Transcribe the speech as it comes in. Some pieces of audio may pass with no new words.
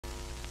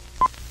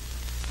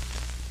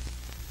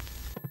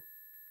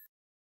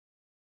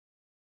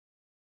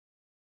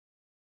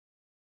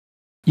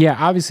yeah,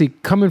 obviously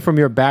coming from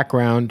your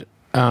background,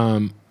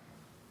 and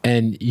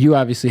you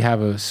obviously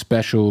have a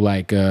special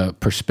like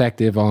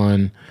perspective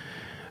on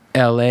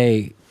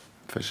LA.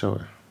 For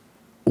sure.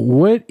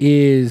 What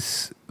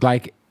is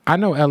like? I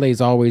know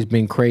LA's always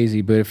been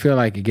crazy, but I feel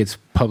like it gets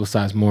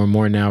publicized more and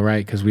more now,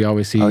 right? Because we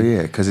always see. Oh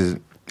yeah, because it's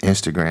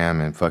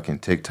Instagram and fucking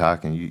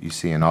TikTok, and you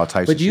seeing all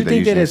types. But of do you shit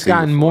think that it's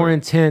gotten more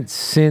intense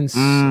since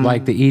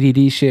like the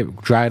EDD shit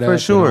dried up? For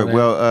sure.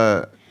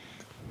 Well,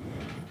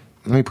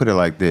 let me put it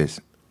like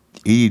this: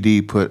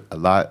 EDD put a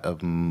lot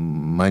of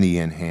money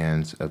in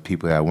hands of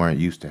people that weren't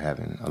used to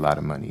having a lot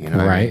of money. You know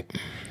what I mean?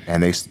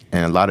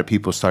 And a lot of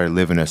people started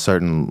living a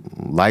certain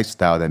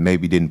lifestyle that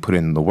maybe didn't put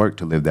in the work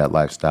to live that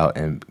lifestyle,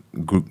 and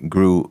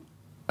grew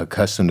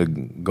accustomed to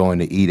going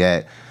to eat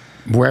at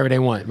wherever they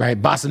want, right?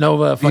 Bossa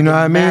Nova, fucking, you know what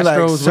I mean? Mastros,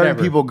 like certain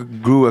whatever. people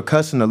grew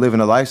accustomed to living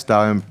a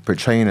lifestyle and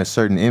portraying a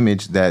certain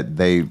image that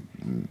they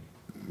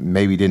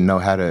maybe didn't know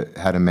how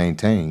to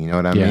maintain. You know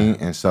what I mean?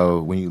 And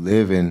so when you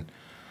live in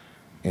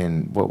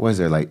what was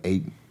there, like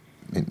 8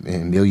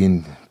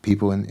 million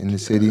people in the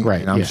city,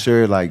 right? And I'm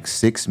sure like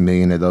 6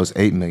 million of those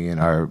 8 million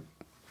are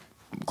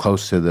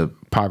close to the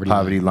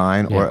poverty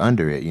line or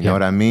under it. You know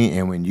what I mean?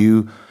 And when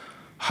you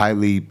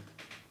highly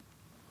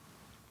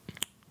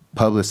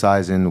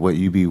publicizing what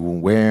you be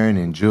wearing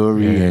and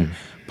jewelry and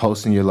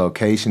posting your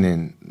location,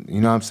 and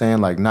you know what I'm saying,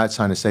 like not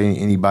trying to say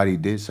anybody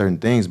did certain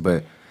things,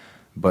 but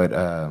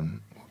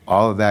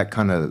all of that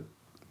kind of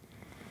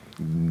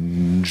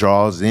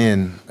draws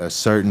in a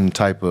certain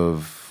type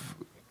of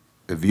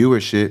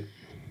viewership.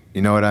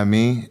 You know what I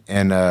mean?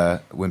 And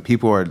when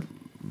people are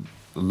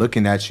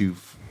looking at you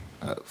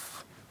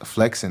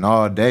flexing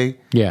all day,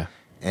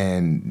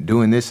 and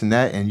doing this and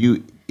that, and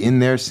you in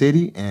their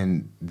city,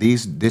 and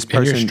this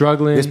person, you're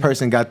struggling. This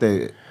person got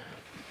the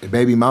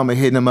baby mama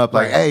hitting them up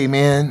like, "Hey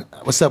man,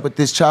 what's up with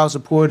this child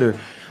support?" or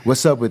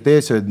 "What's up with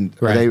this?" or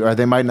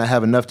they might not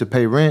have enough to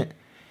pay rent.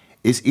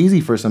 It's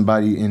easy for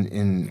somebody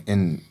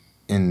in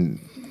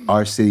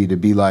our city to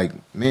be like,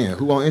 "Man,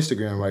 who on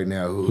Instagram right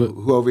now?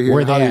 Who over here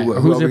in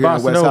Hollywood? Who's in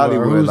West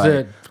Hollywood? Who's like,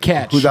 at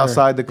Catch? Who's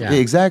outside the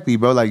exactly,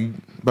 bro? Like,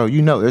 bro,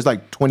 you know, there's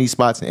like 20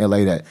 spots in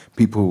LA that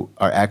people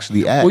are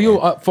actually at. Well,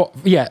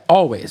 you'll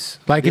always.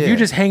 Like if you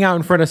just hang out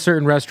in front of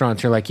certain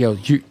restaurants, you're like, yo,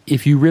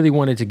 if you really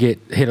wanted to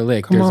hit a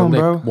lick, there's a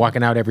lick bro.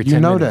 Walking out every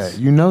 10 minutes.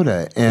 You know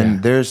that.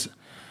 And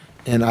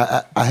and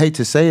I hate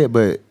to say it,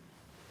 but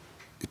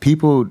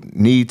people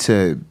need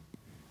to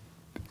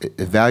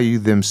value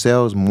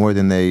themselves more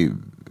than they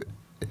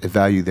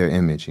value their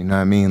image. You know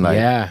what I mean?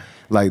 Like,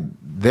 like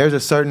there's a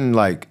certain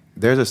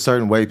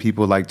way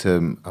people like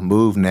to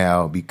move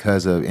now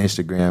because of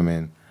Instagram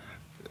and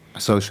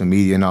social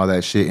media and all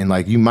that shit. And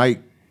like you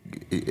might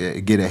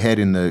get ahead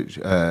in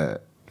the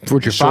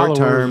short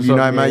term. You know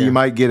what I mean? You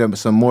might get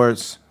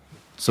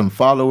some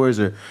followers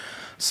or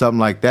something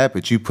like that.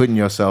 But you putting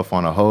yourself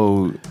on a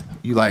whole.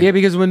 You like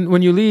because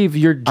when you leave,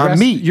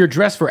 you're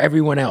dressed for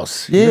everyone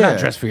else. Yeah. You're not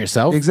dressed for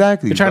yourself.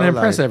 Exactly. You're trying to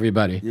impress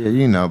everybody. Yeah,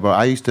 you know, bro.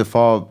 I used to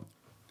fall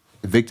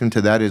victim to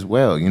that as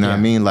well. You know what I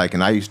mean? Like,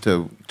 and I used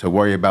to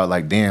worry about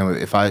like, damn,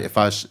 if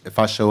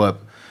I show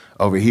up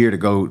over here to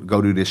go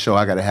do this show,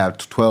 I got to have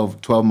 12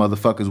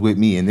 motherfuckers with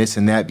me and this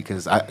and that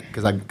because I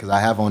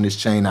have on this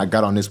chain, I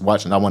got on this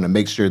watch, and I want to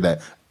make sure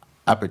that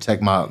I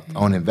protect my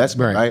own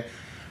investment, right?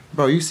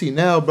 Bro, you see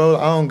now, bro,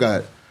 I don't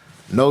got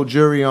no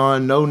jewelry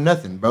on, no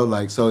nothing, bro.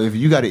 Like, so if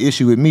you got an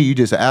issue with me, you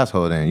just an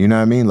asshole then. You know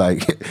what I mean?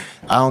 Like,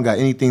 I don't got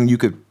anything you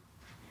could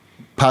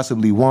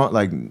possibly want,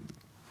 like,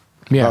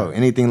 bro,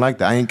 anything like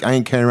that. I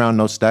ain't carrying around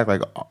no stack.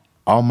 Like,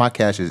 all my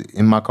cash is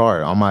in my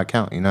car, on my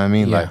account. You know what I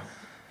mean? Like,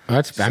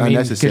 that's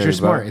because you're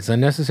smart. Bro. It's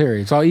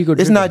unnecessary. It's all ego.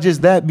 It's not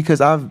just that,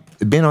 because I've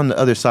been on the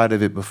other side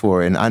of it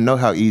before, and I know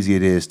how easy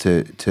it is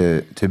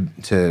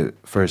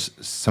for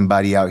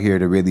somebody out here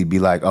to really be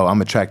like, oh, I'm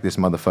gonna track this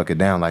motherfucker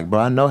down. Like,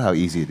 bro, I know how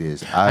easy it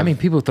is. I mean,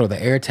 people throw the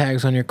air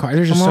tags on your car.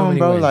 There's just so many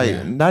bro. ways.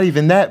 Like, not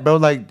even that, bro.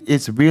 Like,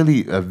 it's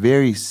really a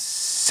very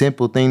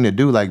simple thing to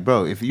do. Like,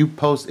 bro, if you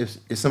post,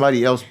 if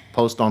somebody else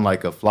posts on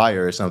like a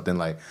flyer or something,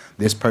 like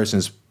this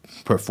person's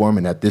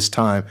performing at this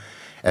time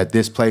at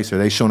this place, or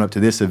they showing up to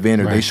this event,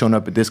 or they showing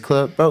up at this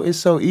club, bro, it's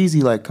so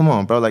easy. Like, come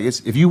on, bro. Like,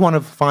 if you want to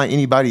find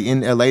anybody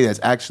in LA that's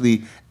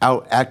actually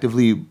out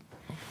actively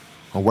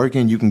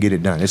working, you can get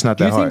it done. It's not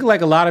that hard. Do you think like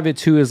a lot of it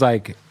too is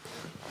like,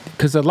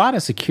 because a lot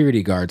of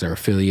security guards are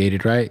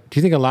affiliated, right? Do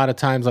you think a lot of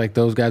times like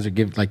those guys are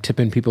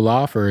tipping people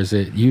off, or is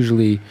it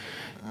usually?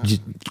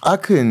 I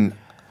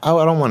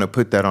don't want to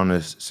put that on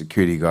the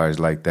security guards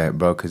like that,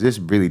 bro, because it's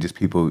really just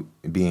people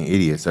being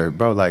idiots. Or,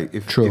 bro, like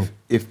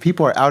if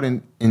people are out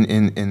in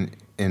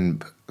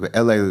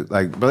LA,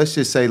 like, bro, let's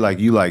just say like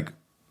you like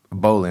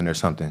bowling or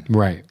something,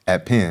 right?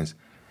 At Penn's,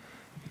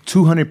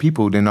 200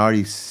 people then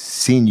already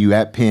seen you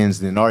at Penn's,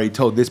 then already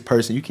told this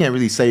person. You can't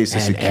really say it's a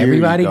security guard.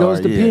 Everybody goes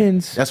to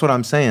Penn's. That's what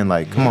I'm saying.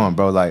 Like, come on,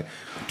 bro. Like,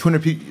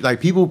 200 people. Like,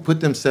 people put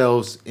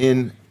themselves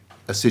in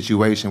a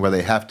situation where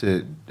they have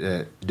to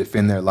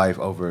defend their life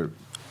over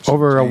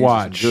a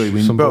watch,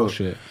 some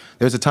bullshit.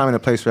 there's a time and a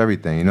place for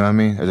everything. You know what I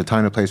mean? There's a time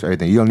and a place for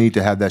everything. You don't need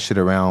to have that shit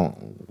around,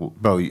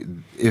 bro.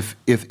 If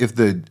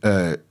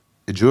the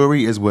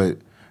jewelry is what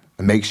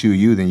makes you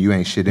you, then you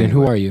ain't shit anyway. And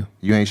who are you?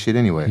 You ain't shit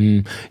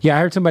anyway. Yeah, I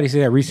heard somebody say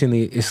that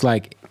recently. It's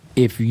like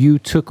if you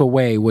took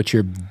away what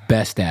you're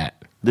best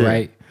at,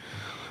 right?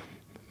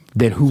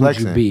 Then who would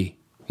you be?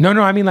 No,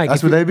 I mean like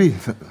that's what they be.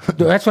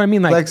 That's what I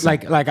mean. Like,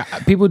 Flexing. like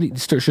people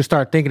should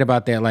start thinking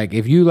about that. Like,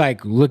 if you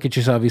like look at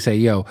yourself, you say,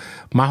 "Yo,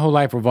 my whole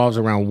life revolves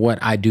around what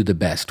I do the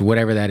best,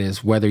 whatever that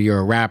is. Whether you're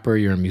a rapper,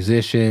 you're a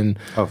musician,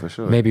 Oh, for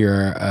sure. maybe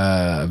you're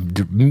a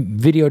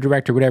video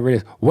director, whatever it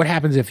is. What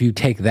happens if you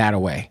take that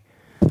away?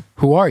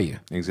 Who are you?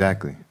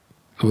 Exactly.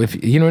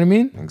 If you know what I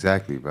mean?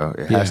 Exactly, bro.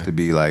 It has to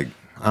be like,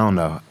 I don't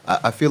know.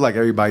 I feel like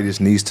everybody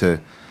just needs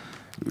to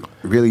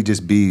really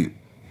just be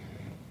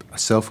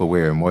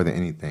self-aware more than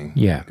anything.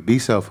 Yeah. Be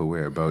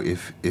self-aware, bro.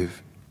 If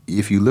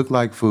you look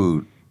like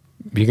food,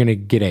 You're gonna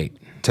get ate.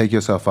 take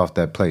yourself off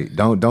that plate.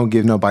 Don't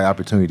give nobody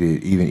opportunity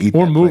to even eat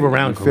Or that move plate.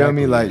 around You feel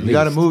me? correctly, Like at you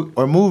gotta least.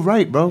 move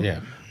right, bro. Yeah.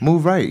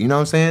 Move right. You know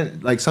what I'm saying?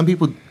 Like some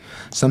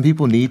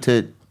people need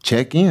to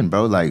check in,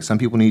 bro. Like some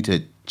people need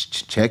to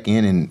check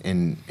in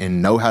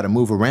and know how to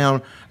move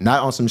around,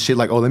 not on some shit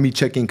like, oh, let me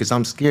check in because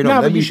I'm scared. No,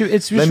 let but me, you should.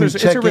 It's let me a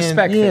check in.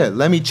 respect Yeah, thing.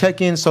 let me check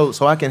in so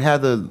I can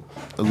have the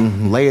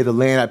lay of the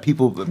land.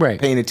 People Right.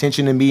 paying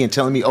attention to me and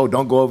telling me, oh,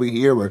 don't go over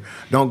here or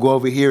don't go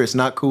over here. It's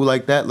not cool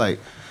like that. Like,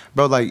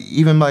 bro, like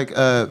even like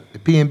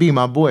PnB,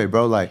 my boy,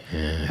 bro. Like,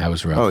 Yeah, that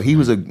was rough. bro, he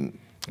was a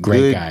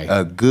Great guy.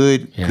 a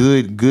good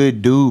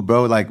dude,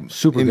 bro. Like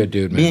Super good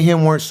dude, man. Me and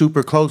him weren't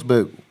super close,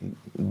 but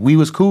we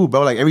was cool,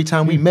 bro. Like every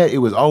time we met, it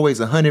was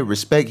always 100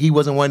 respect. He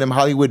wasn't one of them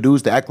Hollywood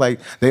dudes to act like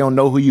they don't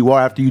know who you are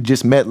after you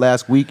just met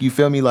last week. You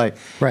feel me? Like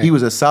Right. he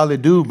was a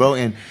solid dude, bro.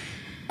 And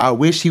I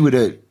wish he would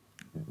have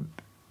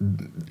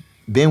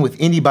been with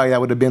anybody that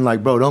would have been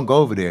like, bro, don't go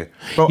over there,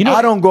 bro. You know-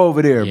 I don't go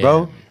over there, Yeah.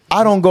 bro.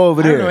 I don't go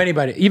over I there. don't know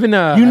anybody. Even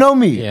You know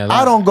me. Yeah,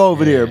 I don't go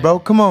over there, bro.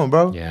 Come on,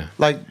 bro. Yeah.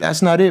 Like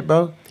that's not it,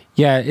 bro.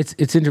 Yeah,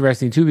 it's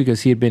interesting too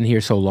because he had been here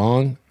so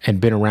long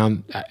and been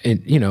around,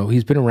 and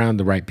he's been around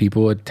the right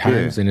people at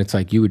times, Yeah. and it's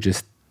like you would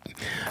just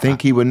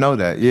Think he would know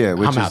that, yeah.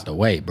 Which I'm is, out the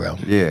way, bro.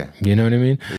 Yeah. You know what I mean?